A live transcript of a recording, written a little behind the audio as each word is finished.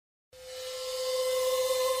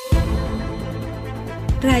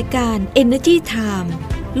รายการ Energy Time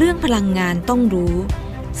เรื่องพลังงานต้องรู้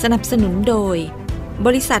สนับสนุนโดยบ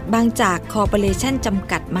ริษัทบางจากคอร์ปอเรชั่นจ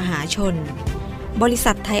ำกัดมหาชนบริ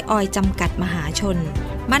ษัทไทยออยล์จำกัดมหาชน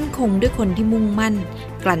มั่นคงด้วยคนที่มุ่งมั่น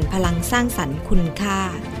กลั่นพลังสร้างสรรค์คุณค่า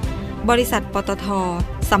บริษัทปตท.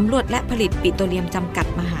สำรวจและผลิตปิโตรเลียมจำกัด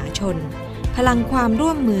มหาชนพลังความร่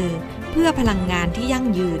วมมือเพื่อพลังงานที่ยั่ง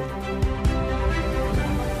ยืน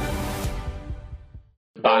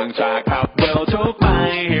บางจากขับเร็วทุกไป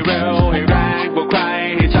ให้เร็วให้แรงกว่าใคร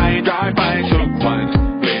ให้ใจร้ายไปทุกวัน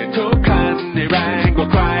เปลี่ยนทุกคันให้แรงกว่า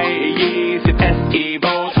ใคร20 SE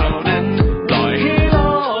Volt เท่านั้นปล่อยให้โล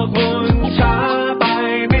กหมุนช้าไป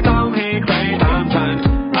ไม่ต้องให้ใครตามทัน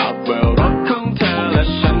อัพเวลรถของเธอและ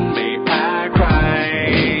ฉันไม่แพ้ใคร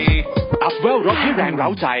อัพเวลรถให้แรงเร้า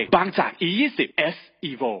ใจบางจาก E20 S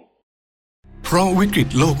Evo เพราะวิกฤต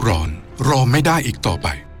โลกร้อนรอไม่ได้อีกต่อไป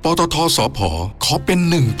ปตทสผ.ขอเป็น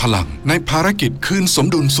หนึ่งพลังในภารกิจคืนสม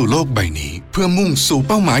ดุลสู่โลกใบนี้เพื่อมุ่งสู่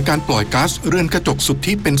เป้าหมายการปล่อยก๊าซเรือนกระจกสุท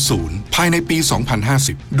ธิเป็นศูนย์ภายในปี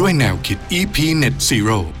 2050 ด้วยแนวคิด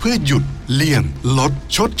EP.290 เพื่อหยุดเลี่ยงลด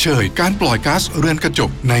ชดเชยการปล่อยก๊าซเรือนกระจก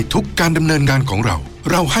ในทุกการดำเนินงานของเร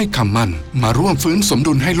าให้คำมั่นมาร่วมฟื้นสม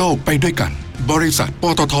ดุลให้โลกไปด้วยกันบริษัทป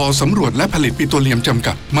ตท.สำรวจและผลิตปิโตรเลียมจำ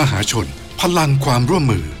กัดมหาชนพลังความร่วม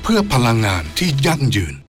มือเพื่อพลังงานที่ยั่งยื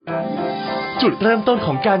นจุดเริ่มต้นข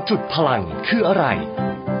องการจุดพลังคืออะไร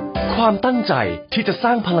ความตั้งใจที่จะส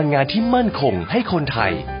ร้างพลังงานที่มั่นคงให้คนไท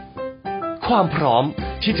ยความพร้อม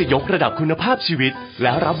ที่จะยกระดับคุณภาพชีวิตแล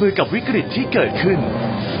ะรับมือกับวิกฤตที่เกิดขึ้น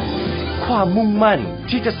ความมุ่งมั่น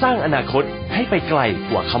ที่จะสร้างอนาคตให้ไปไกล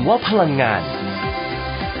กว่าคำว่าพลังงาน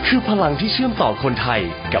คือพลังที่เชื่อมต่อคนไทย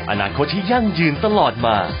กับอนาคตที่ยั่งยืนตลอดม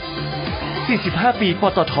า45 ปีป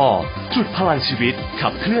ตท.จุดพลังชีวิตขั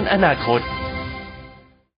บเคลื่อนอนาคต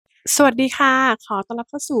สวัสดีค่ะขอต้อนรับ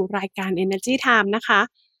เข้าสู่รายการ Energy Time นะคะ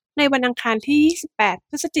ในวันอังคารที่28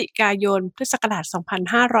พฤศจิกายนพุทธศักราช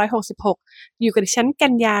2566อยู่กับดิฉันกั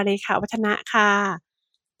ญญาเลขาวัฒนะค่ะ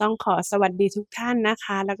ต้องขอสวัสดีทุกท่านนะค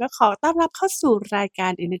ะแล้วก็ขอต้อนรับเข้าสู่รายกา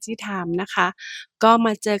ร Energy Time นะคะก็ม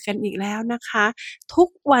าเจอกันอีกแล้วนะคะทุก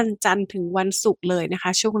วันจันทร์ถึงวันศุกร์เลยนะคะ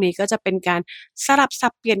ช่วงนี้ก็จะเป็นการสลับสั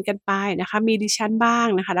บเปลี่ยนกันไปนะคะมีดิฉันบ้าง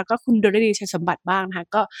นะคะแล้วก็คุณดลฤดีชัยสมบัติบ้างนะคะ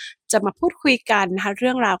ก็จะมาพูดคุยกันนะคะเ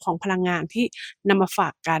รื่องราวของพลังงานที่นำมาฝา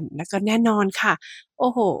กกันแล้วก็แน่นอนค่ะโ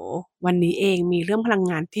อ้โหวันนี้เองมีเรื่องพลัง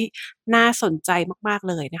งานที่น่าสนใจมากๆ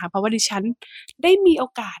เลยนะคะเพราะว่าดิฉันได้มีโอ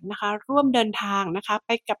กาสนะคะร่วมเดินทางนะคะไป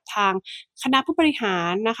กับทางคณะผู้บริหา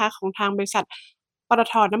รนะคะของทางบริษัทปต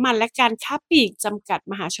ท.น้ำมันและการค้าปลีกจำกัด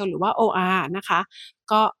มหาชนหรือว่า OR นะคะ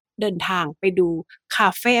ก็เดินทางไปดูคา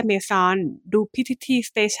เฟ่อเมซอนดู PTT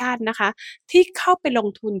Station นะคะที่เข้าไปลง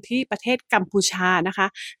ทุนที่ประเทศกัมพูชานะคะ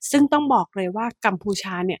ซึ่งต้องบอกเลยว่ากัมพูช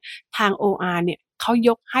าเนี่ยทาง OR เนี่ยเขาย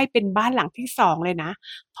กให้เป็นบ้านหลังที่2เลยนะ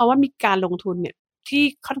เพราะว่ามีการลงทุนเนี่ยที่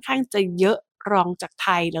ค่อนข้างจะเยอะรองจากไท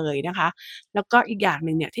ยเลยนะคะแล้วก็อีกอย่างห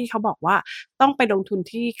นึ่งเนี่ยที่เขาบอกว่าต้องไปลงทุน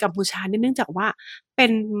ที่กัมพูชาเนื่องจากว่าเป็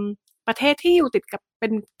นประเทศที่อยู่ติดกับเป็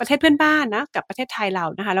นประเทศเพื่อนบ้านนะกับประเทศไทยเรา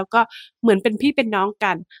นะคะแล้วก็เหมือนเป็นพี่เป็นน้อง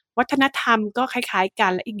กันวัฒนธรรมก็คล้ายๆกั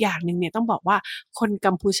นและอีกอย่างหนึ่งเนี่ยต้องบอกว่าคน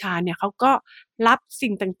กัมพูชาเนี่ยเขาก็รับสิ่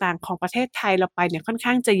งต่างๆของประเทศไทยเราไปเนี่ยค่อนข้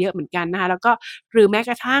างจะเยอะเหมือนกันนะคะแล้วก็หรือแม้ก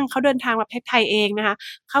ระทั่งเขาเดินทางมาประเทศไทยเองนะคะ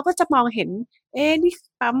เขาก็จะมองเห็นนี่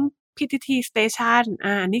ปั๊ม PTT Station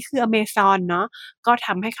นี่คือ Amazon เนาะก็ท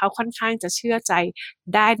ำให้เขาค่อนข้างจะเชื่อใจ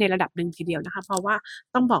ได้ในระดับหนึ่งทีเดียวนะคะเพราะว่า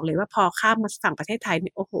ต้องบอกเลยว่าพอข้ามมาฝั่งประเทศไทยเ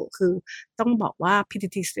นี่ยโอ้โหคือต้องบอกว่า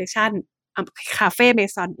PTT Station คาเฟ่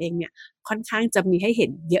Amazon เองเนี่ยค่อนข้างจะมีให้เห็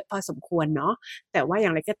นเยอะพอสมควรเนาะแต่ว่าอย่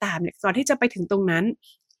างไรก็ตามเนี่ยก่อนที่จะไปถึงตรงนั้น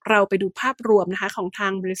เราไปดูภาพรวมนะคะของทา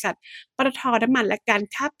งบริษัทปตท.น้ำมันและการ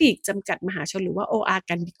ค้าปลีกจำกัดมหาชนหรือว่า OR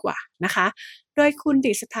กันดีกว่านะคะโดยคุณ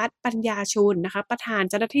ดิษฐัศน์ปัญญาชุนนะคะประธาน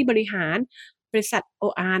เจ้าหน้าที่บริหารบริษัท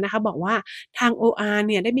OR นะคะบอกว่าทาง OR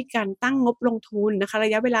เนี่ยได้มีการตั้งงบลงทุนนะคะร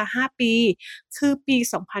ะยะเวลา5ปีคือปี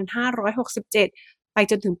2567ไป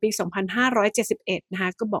จนถึงปี2571นะคะ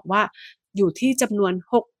ก็บอกว่าอยู่ที่จำนวน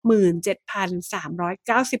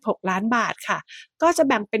 67,396 ล้านบาทค่ะก็จะ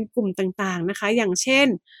แบ่งเป็นกลุ่มต่างๆนะคะอย่างเช่น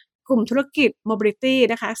กลุ่มธุรกิจ Mobility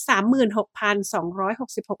นะคะ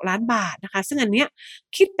 36,266 ล้านบาทนะคะซึ่งอันเนี้ย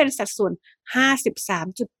คิดเป็นสัดส่วน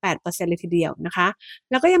 53.8% เลยทีเดียวนะคะ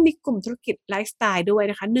แล้วก็ยังมีกลุ่มธุรกิจไลฟ์สไตล์ด้วย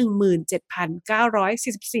นะคะ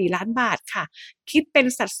 17,944 ล้านบาทค่ะคิดเป็น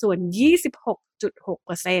สัดส่วน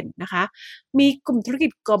 26.6% นะคะมีกลุ่มธุรกิ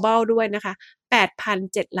จ Global ด้วยนะคะ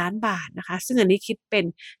 8,007 ล้านบาทนะคะซึ่งอันนี้คิดเป็น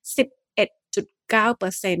11.9%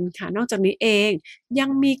 ค่ะนอกจากนี้เองยัง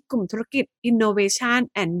มีกลุ่มธุรกิจ Innovation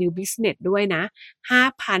and New Business ด้วยนะ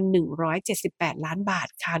 5,178 ล้านบาท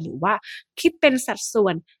ค่ะหรือว่าคิดเป็นสัดส่ว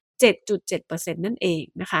น 7.7% นั่นเอง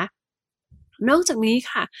นะคะ นอกจากนี้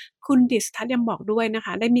ค่ะคุณดิษฐทัศน์ยังบอกด้วยนะค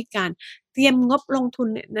ะได้มีการเตรียมงบลงทุน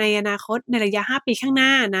ในอนาคตในระยะ5ปีข้างหน้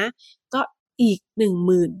านะก็อีก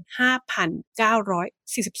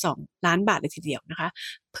 15,942 ล้านบาทเลยทีเดียวนะคะ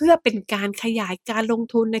เพื่อเป็นการขยายการลง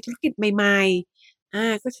ทุนในธุรกิจใหม่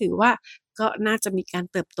ๆก็ถือว่าก็น่าจะมีการ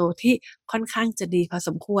เติบโตที่ค่อนข้างจะดีพอส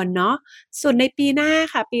มควรเนาะส่วนในปีหน้า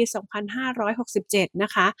ค่ะปี 2567 น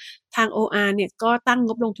ะคะทาง OR เนี่ยก็ตั้งง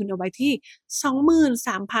บลงทุนเอาไว้ที่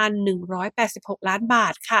 23,186 ล้านบา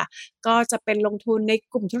ทค่ะก็จะเป็นลงทุนใน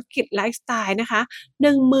กลุ่มธุรกิจไลฟ์สไตล์นะคะ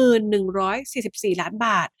 11,144 ล้านบ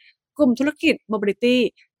าทกลุ่มธุรกิจ Mobility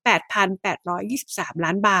 8,823 ล้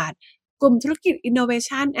านบาทกลุ่มธุรกิจ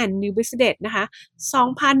Innovation and New Business นะคะ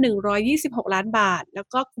 2,126 ล้านบาทแล้ว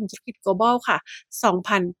ก็กลุ่มธุรกิจ Global ค่ะ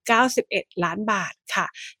 2,091 ล้านบาทค่ะ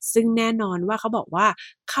ซึ่งแน่นอนว่าเขาบอกว่า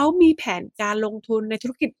เขามีแผนการลงทุนในธุ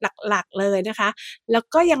รกิจหลักๆเลยนะคะแล้ว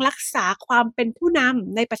ก็ยังรักษาความเป็นผู้น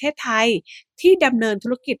ำในประเทศไทยที่ดำเนินธุ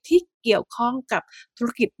รกิจที่เกี่ยวข้องกับธุร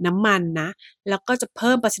กิจน้ำมันนะแล้วก็จะเ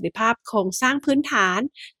พิ่มประสิทธิภาพโครงสร้างพื้นฐาน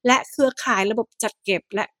และเครือข่ายระบบจัดเก็บ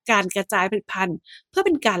และการกระจายผลิตภัณฑ์เพื่อเ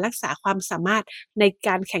ป็นการรักษาความสามารถในก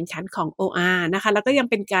ารแข่งขันของ OR นะคะแล้วก็ยัง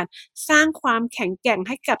เป็นการสร้างความแข็งแกร่งใ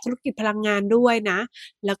ห้กับธุรกิจพลังงานด้วยนะ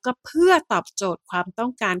แล้วก็เพื่อตอบโจทย์ความต้อ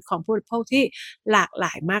งการของผู้บริโภคที่หลากหล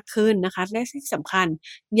ายมากขึ้นนะคะและที่สำคัญ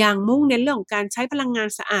ยังมุ่งเน้นเรื่องของการใช้พลังงาน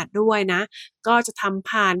สะอาดด้วยนะก็จะทำ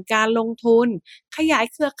ผ่านการลงทุนขยาย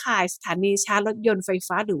เครือข่ายสถานีชาร์จรถยนต์ไฟ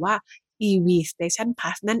ฟ้าหรือว่า EV Station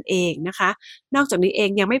Plus นั่นเองนะคะนอกจากนี้เอง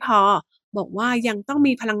ยังไม่พอบอกว่ายังต้อง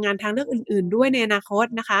มีพลังงานทางเลือกอื่นๆด้วยในอนาคต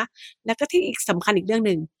นะคะแล้วก็ที่อีกสำคัญอีกเรื่องห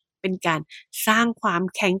นึ่งเป็นการสร้างความ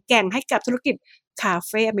แข็งแกร่งให้กับธุรกิจคาเ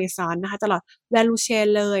ฟ่ Amazon นะคะตลอด value chain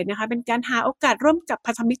เลยนะคะเป็นการหาโอกาสร่วมกับ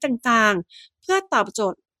พันธมิตรต่างๆเพื่อตอบโจ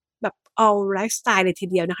ทย์แบบ all lifestyle เลยที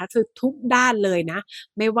เดียวนะคะคือทุกด้านเลยนะ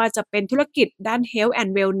ไม่ว่าจะเป็นธุรกิจด้าน health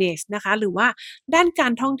and wellness นะคะหรือว่าด้านกา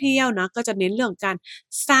รท่องเที่ยวนะก็จะเน้นเรื่องการ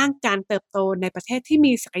สร้างการเติบโตในประเทศที่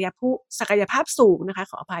มีศักยภาพสูงนะคะ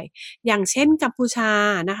ขออภัยอย่างเช่นกัมพูชา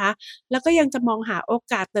นะคะแล้วก็ยังจะมองหาโอ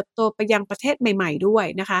กาสเติบโตไปยังประเทศใหม่ๆด้วย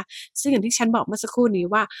นะคะซึ่งอย่างที่ฉันบอกเมื่อสักครู่นี้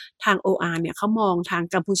ว่าทาง OR เนี่ยเขามองทาง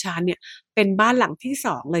กัมพูชาเนี่ยเป็นบ้านหลังที่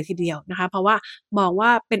2เลยทีเดียวนะคะเพราะว่ามองว่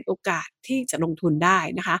าเป็นโอกาสที่จะลงทุนได้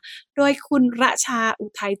นะคะโดยคุณระชาอุ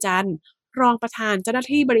ทัยจันทร์รองประธานเจ้าหน้า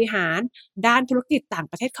ที่บริหารด้านธุรกิจต่าง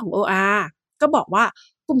ประเทศของ OR ก็บอกว่า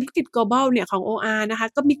กลุ่มธุรกิจ Global เนี่ยของ OR นะคะ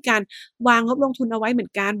ก็มีการวางงบลงทุนเอาไว้เหมือ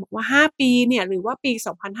นกันบอกว่า5ปีเนี่ยหรือว่าปี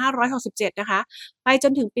 2567 นะคะไปจ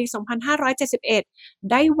นถึงปี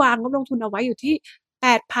 2571 ได้วางงบลงทุนเอาไว้อยู่ที่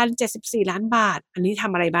 8,074 ล้านบาทอันนี้ท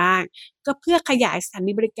ำอะไรบ้างก็เพื่อขยายสถา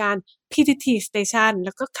นีบริการ PTT Station แ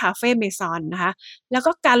ล้วก็คาเฟ่ Maison นะคะแล้ว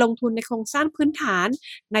ก็การลงทุนในโครงสร้างพื้นฐาน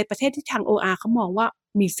ในประเทศที่ทาง OR เขามองว่า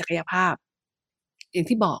มีศักยภาพอย่าง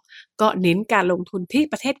ที่บอกก็เน้นการลงทุนที่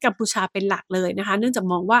ประเทศกัมพูชาเป็นหลักเลยนะคะเนื่องจาก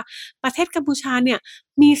มองว่าประเทศกัมพูชาเนี่ย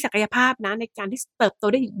มีศักยภาพนะในการที่เติบโต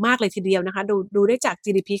ได้อีกมากเลยทีเดียวนะคะดูได้จาก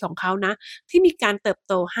GDP ของเขานะที่มีการเติบ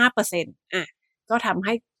โต 5% ก็ทำใ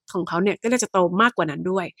ห้ของเขาเนี่ยก็น่าจะโตมากกว่านั้น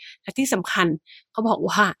ด้วยและที่สำคัญเขาบอก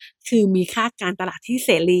ว่าคือมีค่าการตลาดที่เส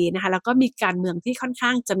รีนะคะแล้วก็มีการเมืองที่ค่อนข้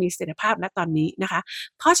างจะมีเสถียรภาพณตอนนี้นะคะ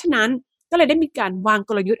เพราะฉะนั้นก็เลยได้มีการวาง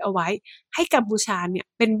กลยุทธ์เอาไว้ให้กัมพูชาเนี่ย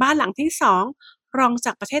เป็นบ้านหลังที่2รองจ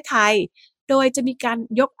ากประเทศไทยโดยจะมีการ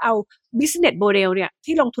ยกเอา business model เนี่ย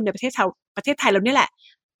ที่ลงทุนในประเทศไทยเราเนี่ยแหละ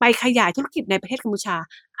ไปขยายธุรกิจในประเทศกัมพูชา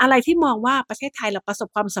อะไรที่มองว่าประเทศไทยเราประสบ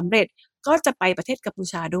ความสำเร็จก็จะไปประเทศกัมพู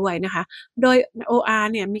ชาด้วยนะคะโดย OR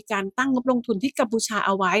เนี่ยมีการตั้งงบลงทุนที่กัมพูชาเ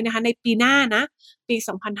อาไว้นะคะในปีหน้านะปี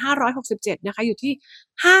 2567 นะคะอยู่ที่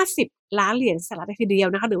50 ล้านเหรียญสหรัฐทีเดียว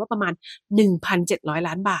นะคะหรือว่าประมาณ 1,700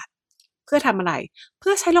 ล้านบาทเพื่อทำอะไรเ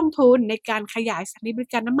พื่อใช้ลงทุนในการขยายสถานีบริ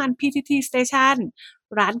การน้ำมัน PTT Station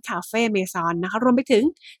ร้านคาเฟ่ Maison นะคะรวมไปถึง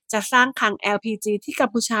จะสร้างคลัง LPG ที่กัม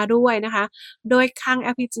พูชาด้วยนะคะโดยคลัง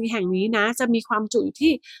LPG แห่งนี้นะจะมีความจุอยู่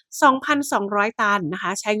ที่ 2,200 ตันนะค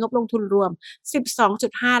ะใช้งบลงทุนรวม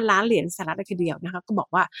 12.5 ล้านเหรียญสหรัฐเลยทีเดียวนะคะก็บอก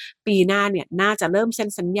ว่าปีหน้าเนี่ยน่าจะเริ่มเซ็น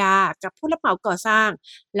สัญญากับผู้รับเหมาก่อสร้าง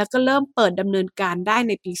แล้วก็เริ่มเปิดดำเนินการได้ใ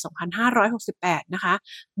นปี 2568 นะคะ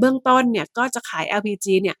เบื้องต้นเนี่ยก็จะขาย LPG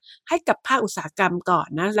เนี่ยให้กับภาคอุตสาหกรรมก่อน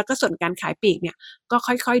นะแล้วก็ส่วนการขายปลีกเนี่ยก็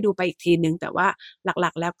ค่อยๆดูไปอีกทีนึงแต่ว่าหลั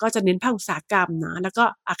กๆแล้วก็จะเน้นภาคอุตสาหกรรมนะแล้วก็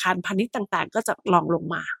อาคารพาณิชย์ต่างๆก็จะรองลง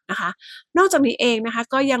มานะคะนอกจากนี้เองนะคะ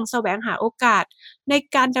ก็ยังแสวงหาโอกาสใน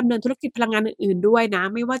การดำเนินธุรกิจพลังงานอื่นๆด้วยนะ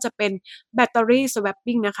ไม่ว่าจะเป็นแบตเตอรี่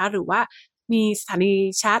swapping นะคะหรือว่ามีสถานี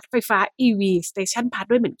ชาร์จไฟฟ้า EV Station Plus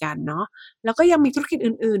ด้วยเหมือนกันเนาะแล้วก็ยังมีธุรกิจ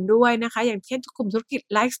อื่นๆด้วยนะคะอย่างเช่นกลุ่มธุรกิจ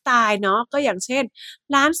ไลฟ์สไตล์เนาะก็อย่างเช่น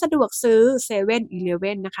ร้านสะดวกซื้อ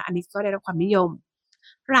7-Eleven นะคะอันนี้ก็ได้รับความนิยม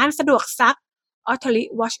ร้านสะดวกซัก Authority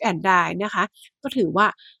Watch and Die นะคะก็ถือว่า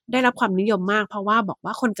ได้รับความนิยมมากเพราะว่าบอก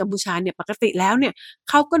ว่าคนกัมพูชาเนี่ยปกติแล้วเนี่ย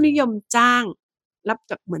เขาก็นิยมจ้างรับ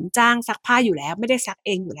แบบเหมือนจ้างซักผ้าอยู่แล้วไม่ได้ซักเอ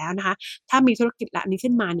งอยู่แล้วนะคะถ้ามีธุรกิจนี้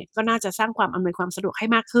ขึ้นมาเนี่ยก็น่าจะสร้างความอำนวยความสะดวกให้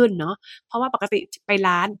มากขึ้นเนาะเพราะว่าปกติไป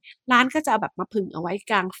ร้านก็จะเอาแบบมาผึ่งเอาไว้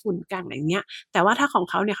กลางฝุ่นกลางอะไรเงี้ยแต่ว่าถ้าของ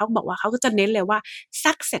เขาเนี่ยเขาบอกว่าเขาก็จะเน้นเลยว่า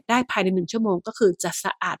ซักเสร็จได้ภายใน1ชั่วโมงก็คือจะส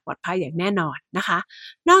ะอาดปลอดภัยอย่างแน่นอนนะคะ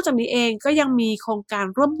นอกจากนี้เองก็ยังมีโครงการ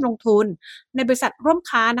ร่วมลงทุนในบริษัทร่วม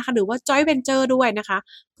ค้านะคะหรือว่า Joint Venture ด้วยนะคะ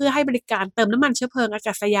เพื่อให้บริการเติมน้ำมันเชื้อเพลิงอาก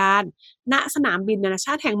าศยานณสนามบินนานาช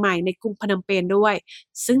าติแห่งใหม่ในกรุงพนมเปญด้วย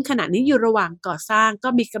ซึ่งขณะนี้อยู่ระหว่างก่อสร้างก็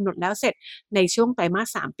มีกำหนดแล้วเสร็จในช่วงไตรมา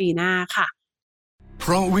ส3ปีหน้าค่ะเพ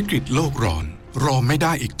ราะวิกฤตโลกร้อนรอไม่ไ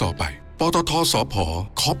ด้อีกต่อไปปตทสผ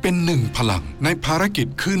ขอเป็นหนึ่งพลังในภารกิจ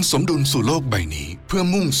คืนสมดุลสู่โลกใบนี้เพื่อ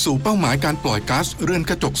มุ่งสู่เป้าหมายการปล่อยก๊าซเรือน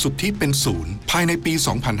กระจกสุทธิเป็นศูนย์ภายในปี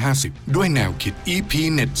 2050 ด้วยแนวคิด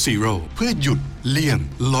EP.290 เพื่อหยุดเลี่ยง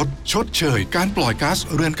ลดชดเชยการปล่อยก๊าซ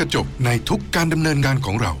เรือนกระจกในทุกการดำเนินงานข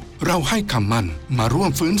องเราให้คำมั่นมาร่ว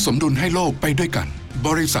มฟื้นสมดุลให้โลกไปด้วยกันบ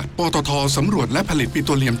ริษัทปตทสำรวจและผลิตปิโต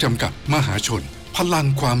รเลียมจำกัดมหาชนพลัง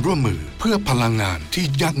ความร่วมมือเพื่อพลังงานที่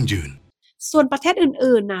ยั่งยืนส่วนประเทศ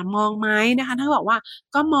อื่นๆน่ะมองไหมนะคะถ้าบอกว่า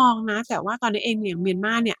ก็มองนะแต่ว่าตอนนี้เองเนี่ยเมียนม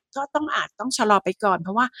าเนี่ยก็ต้องชะลอไปก่อนเพ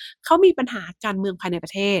ราะว่าเขามีปัญหาการเมืองภายในปร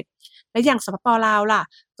ะเทศและอย่างสปป.ลาวล่ะ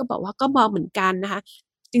ก็บอกว่าก็มองเหมือนกันนะคะ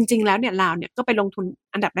จริงๆแล้วเนี่ยลาวเนี่ยก็ไปลงทุน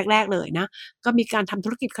อันดับแรกๆเลยนะก็มีการทำธุ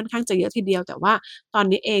รกิจค่อนข้างจะเยอะทีเดียวแต่ว่าตอน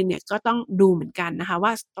นี้เองเนี่ยก็ต้องดูเหมือนกันนะคะว่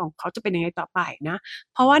าของเขาจะเป็นยังไงต่อไปนะ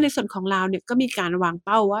เพราะว่าในส่วนของลาวเนี่ยก็มีการวางเ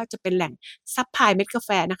ป้าว่าจะเป็นแหล่งซัพพลายเม็ดกาแฟ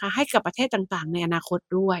นะคะให้กับประเทศต่างๆในอนาคต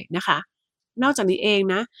ด้วยนะคะนอกจากนี้เอง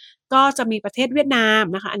นะก็จะมีประเทศเวียดนาม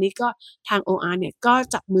นะคะอันนี้ก็ทาง OR เนี่ยก็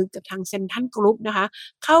จับมือกับทาง Central Group นะคะ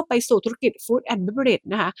เข้าไปสู่ธุรกิจ Food and Beverage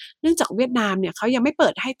นะคะเนื่องจากเวียดนามเนี่ยเขายังไม่เปิ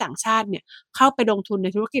ดให้ต่างชาติเนี่ยเข้าไปลงทุนใน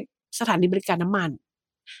ธุรกิจสถานีบริการน้ำมัน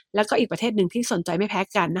แล้วก็อีกประเทศหนึ่งที่สนใจไม่แพ้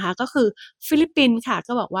กันนะคะก็คือฟิลิปปินส์ค่ะ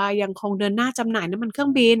ก็บอกว่ายังคงเดินหน้าจำหน่ายน้ำมันเครื่อ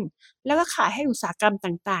งบินแล้วก็ขายให้อุตสาหกรรม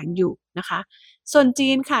ต่างๆอยู่นะคะส่วนจี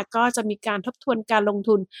นค่ะก็จะมีการทบทวนการลง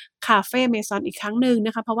ทุนคาเฟ่เมซอนอีกครั้งหนึ่งน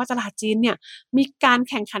ะคะเพราะว่าตลาดจีนเนี่ยมีการ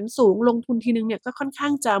แข่งขันสูงลงทุนทีนึงเนี่ยก็ค่อนข้า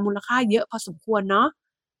งจะมูลค่าเยอะพอสมควรเนาะ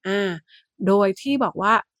โดยที่บอกว่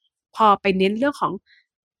าพอไปเน้นเรื่องของ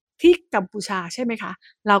ที่กัมพูชาใช่ไหมคะ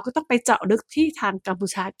เราก็ต้องไปเจาะลึกที่ทางกัมพู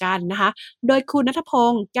ชากันนะคะโดยคุณณัฐพ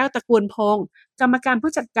งษ์แก้วตระกูลพงษ์กรรมการ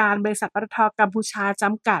ผู้จัดการบริษัทปตท.กัมพูชาจ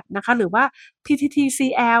ำกัดนะคะหรือว่า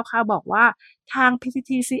PTTCL ค่ะบอกว่าทาง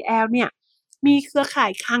PTTCL เนี่ยมีเครือข่า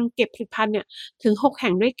ยคลังเก็บผลิตภัณฑ์เนี่ยถึง6แห่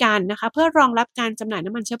งด้วยกันนะคะเพื่อรองรับการจำหน่าย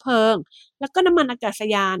น้ำมันเชื้อเพลิงแล้วก็น้ำมันอากาศ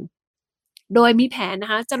ยานโดยมีแผนน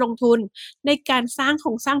ะคะจะลงทุนในการสร้างโคร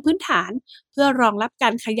งสร้างพื้นฐานเพื่อรองรับกา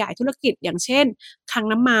รขยายธุรกิจอย่างเช่นคลัง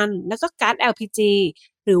น้ำมันแล้วก็ก๊าซ LPG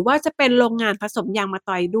หรือว่าจะเป็นโรงงานผสมยางมะต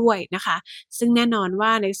อยด้วยนะคะซึ่งแน่นอนว่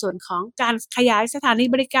าในส่วนของการขยายสถานี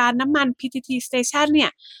บริการน้ำมัน PTT Station เนี่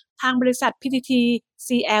ยทางบริษัท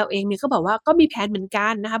PTTCL เองเนี่ยก็บอกว่าก็มีแผนเหมือนกั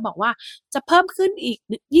นนะคะบอกว่าจะเพิ่มขึ้นอีก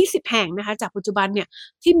20แห่งนะคะจากปัจจุบันเนี่ย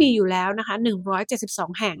ที่มีอยู่แล้วนะคะ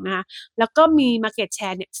172แห่งนะคะแล้วก็มี market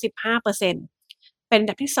share เนี่ย15%เป็นอัน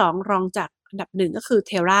ดับที่2รองจากอันดับ1ก็คือ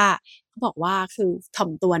Terra เขาบอกว่าคือถ่อม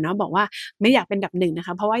ตัวเนาะบอกว่าไม่อยากเป็นอันดับ1นะค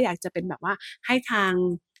ะเพราะว่าอยากจะเป็นแบบว่าให้ทาง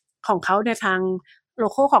ของเขาในทางโล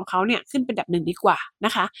โก้ของเขาเนี่ยขึ้นเป็นอันดับ1ดีกว่าน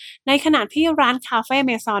ะคะในขณะที่ร้านคาเฟ่เ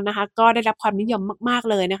มซอนนะคะก็ได้รับความนิยมมากๆ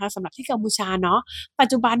เลยนะคะสำหรับที่กัมพูชาเนาะปัจ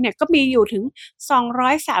จุบันเนี่ยก็มีอยู่ถึง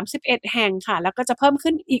231แห่งค่ะแล้วก็จะเพิ่ม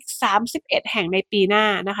ขึ้นอีก31แห่งในปีหน้า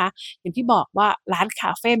นะคะอย่างที่บอกว่าร้านค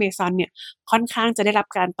าเฟ่เมซอนเนี่ยค่อนข้างจะได้รับ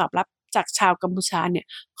การตอบรับจากชาวกัมพูชาเนี่ย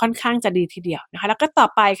ค่อนข้างจะดีทีเดียวนะคะแล้วก็ต่อ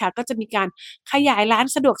ไปค่ะก็จะมีการขยายร้าน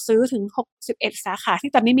สะดวกซื้อถึง61สาขา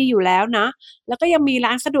ที่ตอนนี้มีอยู่แล้วนะแล้วก็ยังมีร้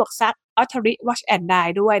านสะดวกซัก Authority Watch and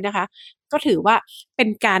Die ด้วยนะคะก็ถือว่าเป็น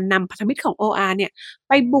การนำพันธมิตรของ OR เนี่ยไ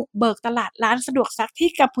ปบุกเบิกตลาดร้านสะดวกซักที่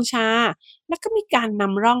กัมพูชาแล้วก็มีการน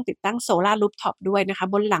ำร่องติดตั้งโซลาร์รูฟท็อปด้วยนะคะ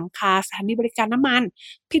บนหลังคาสถานีบริการน้ำมัน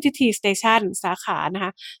PTT Station สาขานะค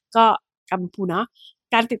ะก็กัมพูเนาะ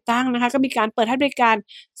การติดตั้งนะคะก็มีการเปิดให้บริการ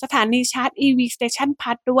สถานีชาร์จ EV Station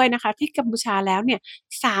พัดด้วยนะคะที่กัมพูชาแล้วเนี่ย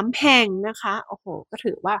3แห่งนะคะโอ้โหก็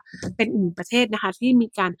ถือว่าเป็นอีกหนึ่งประเทศนะคะที่มี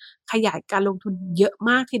การขยายการลงทุนเยอะ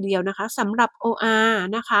มากทีเดียวนะคะสำหรับ OR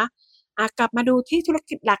นะคะกลับมาดูที่ธุร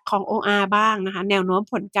กิจหลักของ OR บ้างนะคะแนวโน้ม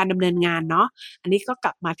ผลการดำเนินงานเนาะอันนี้ก็ก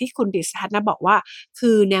ลับมาที่คุณดิษฐนะบอกว่าคื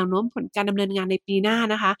อแนวโน้มผลการดำเนินงานในปีหน้า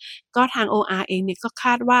นะคะก็ทาง OR เองเนี่ยก็ค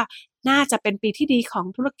าดว่าน่าจะเป็นปีที่ดีของ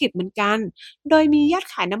ธุรกิจเหมือนกันโดยมียอด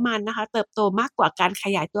ขายน้ำมันนะคะเติบโตมากกว่าการข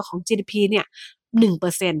ยายตัวของ GDP เนี่ย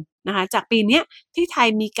 1% นะคะจากปีนี้ที่ไทย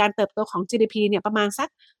มีการเติบโตของ GDP เนี่ยประมาณสัก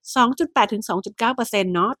 2.8 ถึง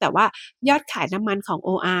 2.9% เนาะแต่ว่ายอดขายน้ำมันของ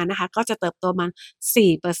OR นะคะก็จะเติบโตมา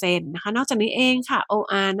 4% นะคะนอกจากนี้เองค่ะ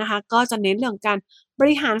OR นะคะก็จะเน้นเรื่องการบ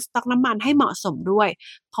ริหารสต็อกน้ำมันให้เหมาะสมด้วย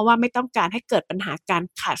เพราะว่าไม่ต้องการให้เกิดปัญหาการ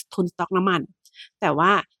ขาดทุนสต็อกน้ำมันแต่ว่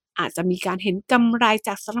าอาจจะมีการเห็นกำไรจ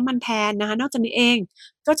ากสต็อกน้ำมันแทนนะคะนอกจากนี้เอง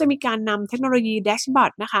ก็จะมีการนำเทคโนโลยีแดชบอร์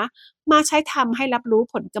ดนะคะมาใช้ทำให้รับรู้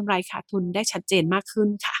ผลกำไรขาดทุนได้ชัดเจนมากขึ้น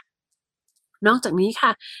ค่ะนอกจากนี้ค่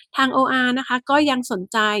ะทาง OR นะคะก็ยังสน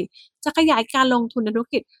ใจจะขยายการลงทุนในธุร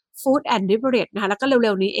กิจ Food and Beverage นะคะแล้วก็เ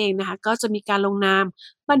ร็วๆนี้เองนะคะก็จะมีการลงนาม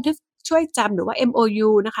บันทึกช่วยจำหรือว่า MOU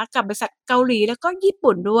นะคะกับบริษัทเกาหลีแล้วก็ญี่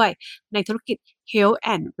ปุ่นด้วยในธุรกิจ Health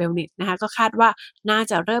and Wellness นะคะก็คาดว่าน่า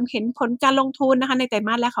จะเริ่มเห็นผลการลงทุนนะคะในไตรม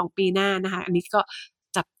าสแรกของปีหน้านะคะอันนี้ก็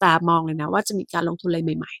จับตามองเลยนะว่าจะมีการลงทุนอะไร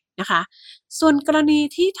ใหม่ๆนะคะส่วนกรณี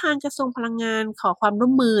ที่ทางกระทรวงพลังงานขอความร่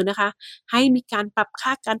วมมือนะคะให้มีการปรับค่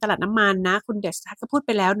าการตลาดน้ำมันนะคุณเดชก็พูดไ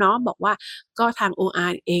ปแล้วเนาะบอกว่าก็ทาง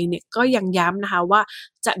OR เองเนี่ยก็ยังย้ำนะคะว่า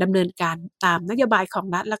จะดำเนินการตามนโยบายของ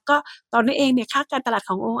รัฐแล้วก็ตอนนี้เองเนี่ยค่าการตลาด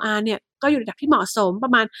ของ OR เนี่ยก็อยู่ในระดับที่เหมาะสมปร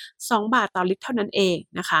ะมาณ2 บาทต่อลิตรเท่านั้นเอง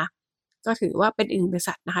นะคะก็ถือว่าเป็นอีกหนึ่งบริ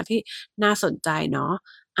ษัทนะคะที่น่าสนใจเนาะ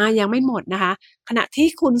ยังไม่หมดนะคะขณะที่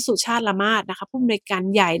คุณสุชาติละมาศนะคะผู้อำนวยการ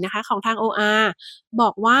ใหญ่นะคะของทาง OR บอ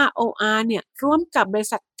กว่า OR เนี่ยร่วมกับบริ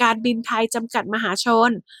ษัทการบินไทยจำกัดมหาช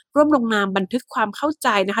นร่วมลงนามบันทึกความเข้าใจ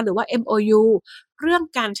นะคะหรือว่า MOU เรื่อง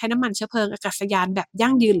การใช้น้ำมันเชื้อเพลิงอากาศยานแบบ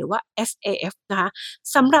ยั่งยืนหรือว่า SAF นะคะ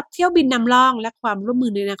สำหรับเที่ยวบินนำร่องและความร่วมมื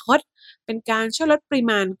อในอนาคตเป็นการช่วยลดปริ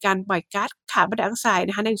มาณการปล่อยก๊าซคาร์บอนไดออกไซด์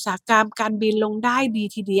นะคะในอุตสาหกรรมการบินลงได้ดี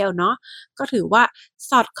ทีเดียวเนาะก็ถือว่า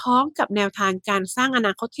สอดคล้องกับแนวทางการสร้างอน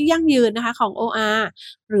าคตที่ยั่งยืนนะคะของ OR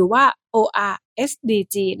หรือว่า OR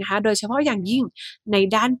SDG นะคะโดยเฉพาะอย่างยิ่งใน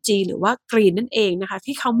ด้าน G หรือว่า Green นั่นเองนะคะ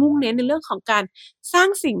ที่เขามุ่งเน้นในเรื่องของการสร้าง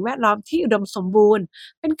สิ่งแวดล้อมที่อุดมสมบูรณ์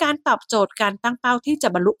เป็นการตอบโจทย์การตั้งเป้าที่จะ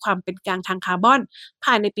บรรลุความเป็นกลางทางคาร์บอนภ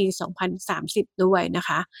ายในปี 2030 ด้วยนะค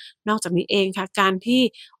ะนอกจากนี้เองค่ะการที่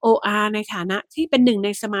OR ในฐานะที่เป็นหนึ่งใน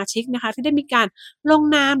สมาชิกนะคะที่ได้มีการลง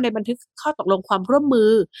นามในบันทึกข้อตกลงความร่วมมื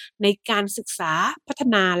อในการศึกษาพัฒ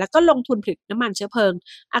นาและก็ลงทุนผลิตน้ำมันเชื้อเพลิง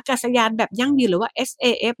อากาศยานแบบยั่งยืนหรือว่า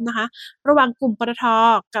SAF นะคะระหว่างกลุ่มปตท.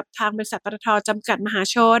กับทางบริษัทปตท.จำกัดมหา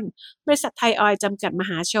ชนบริษัทไทยออยล์จำกัดม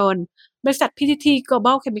หาชนบริษัท PTT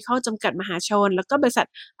Global Chemical จำกัดมหาชนแล้วก็บริษัท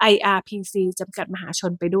IRPC จำกัดมหาช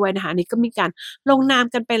นไปด้วยนะคะอันนี้ก็มีการลงนาม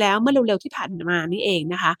กันไปแล้วเมื่อเร็วๆที่ผ่านมานี่เอง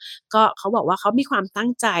นะคะก็เขาบอกว่าเขามีความตั้ง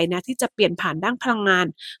ใจนะที่จะเปลี่ยนผ่านด้านพลังงาน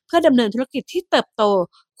เพื่อดำเนินธุรกิจที่เติบโต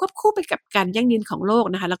ควบคู่ไปกับการยั่งยืนของโลก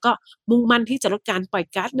นะคะแล้วก็มุ่งมั่นที่จะลดการปล่อย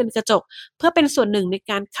ก๊าซเรือนกระจกเพื่อเป็นส่วนหนึ่งใน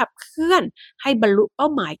การขับเคลื่อนให้บรรลุเป้า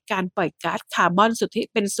หมายการปล่อยก๊าซคาร์บอนสุทธิ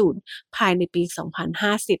เป็นศูนย์ภายในปี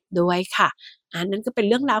 2050 ด้วยค่ะอันนั้นก็เป็น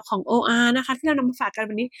เรื่องราวของ OR นะคะที่เรานำมาฝากกัน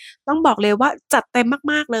วันนี้ต้องบอกเลยว่าจัดเต็ม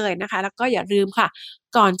มากๆเลยนะคะแล้วก็อย่าลืมค่ะ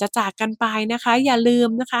ก่อนจะจากกันไปนะคะอย่าลืม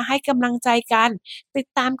นะคะให้กำลังใจกันติด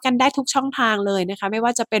ตามกันได้ทุกช่องทางเลยนะคะไม่ว่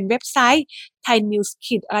าจะเป็นเว็บไซต์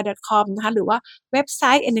thainews.online.com นะคะหรือว่าเว็บไซ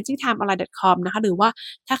ต์ energytimeonline.com นะคะหรือว่า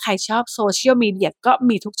ถ้าใครชอบโซเชียลมีเดียก็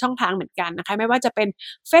มีทุกช่องทางเหมือนกันนะคะไม่ว่าจะเป็น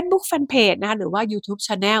Facebook Fanpage นะคะหรือว่า YouTube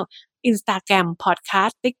Channel Instagram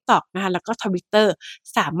Podcast TikTok นะคะแล้วก็ Twitter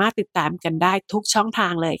สามารถติดตามกันได้ทุกช่องทา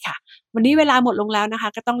งเลยค่ะวันนี้เวลาหมดลงแล้วนะคะ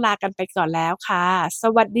ก็ต้องลากันไปก่อนแล้วค่ะส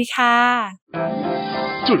วัสดีค่ะ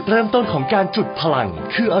จุดเริ่มต้นของการจุดพลัง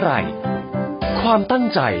คืออะไร ความตั้ง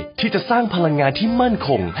ใจที่จะสร้างพลังงานที่มั่นค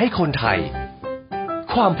งให้คนไทย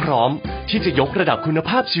ความพร้อมที่จะยกระดับคุณภ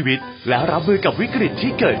าพชีวิตและรับมือกับวิกฤต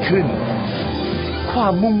ที่เกิดขึ้นควา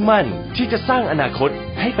มมุ่งมั่นที่จะสร้างอนาคต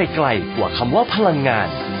ให้ไปไกลกว่าคำว่าพลังงาน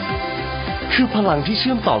คือพลังที่เ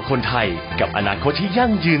ชื่อมต่อคนไทยกับอนาคตที่ยั่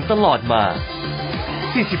งยืนตลอดมา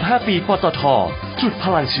45 ปีปตท.จุดพ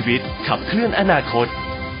ลังชีวิตขับเคลื่อนอนาคต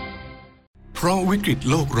เพราะวิกฤต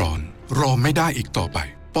โลกร้อนรอไม่ได้อีกต่อไป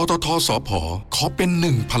ปตทสผ.ขอเป็นห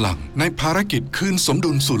นึ่งพลังในภารกิจคืนสม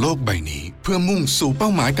ดุลสู่โลกใบนี้เพื่อมุ่งสู่เป้า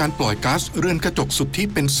หมายการปล่อยก๊าซเรือนกระจกสุทธิ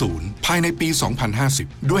เป็นศูนย์ภายในปี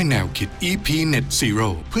 2050 ด้วยแนวคิด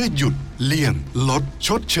EP.290 เพื่อหยุดเลี่ยงลดช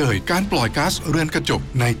ดเชยการปล่อยก๊าซเรือนกระจก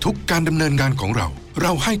ในทุกการดำเนินงานของเร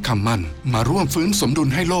าให้คำมั่นมาร่วมฟื้นสมดุล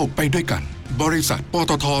ให้โลกไปด้วยกันบริษัทป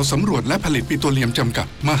ตท.สำรวจและผลิตปิโตรเลียมจำกัด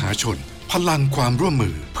มหาชนพลังความร่วมมื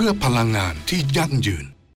อเพื่อพลังงานที่ยั่งยืน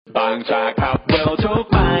บางจากขับเร็วทุก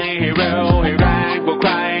ไปให้เร็วให้แรงกว่าใค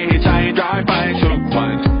รให้ใช้ดรายไปทุกวั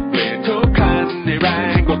นเปลี่ยนทุกคันให้แร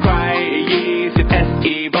งกว่าใคร20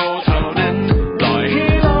 SE Volt เท่านั้นปล่อยให้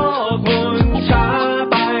โลกหมุนช้า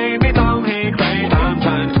ไปไม่ต้องให้ใครตาม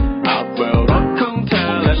ทันอัพเวลรถของเธ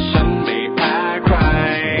อและฉันไม่แพ้ใคร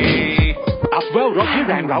อัพเวลรถให้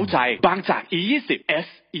แรงเร้าใจบางจาก E20 S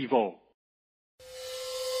Evo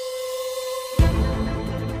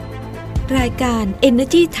รายการ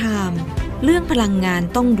Energy Time เรื่องพลังงาน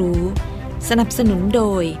ต้องรู้สนับสนุนโด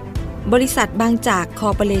ยบริษัทบางจากคอ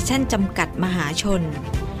ร์ปอเรชั่นจำกัดมหาชน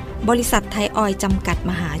บริษัทไทยออยล์จำกัด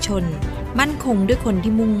มหาชนมั่นคงด้วยคน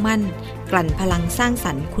ที่มุ่งมั่นกลั่นพลังสร้างส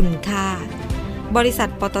รรค์คุณค่าบริษัท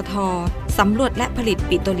ปตท.สำรวจและผลิต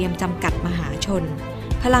ปิโตรเลียมจำกัดมหาชน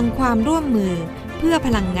พลังความร่วมมือเพื่อพ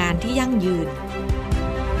ลังงานที่ยั่งยืน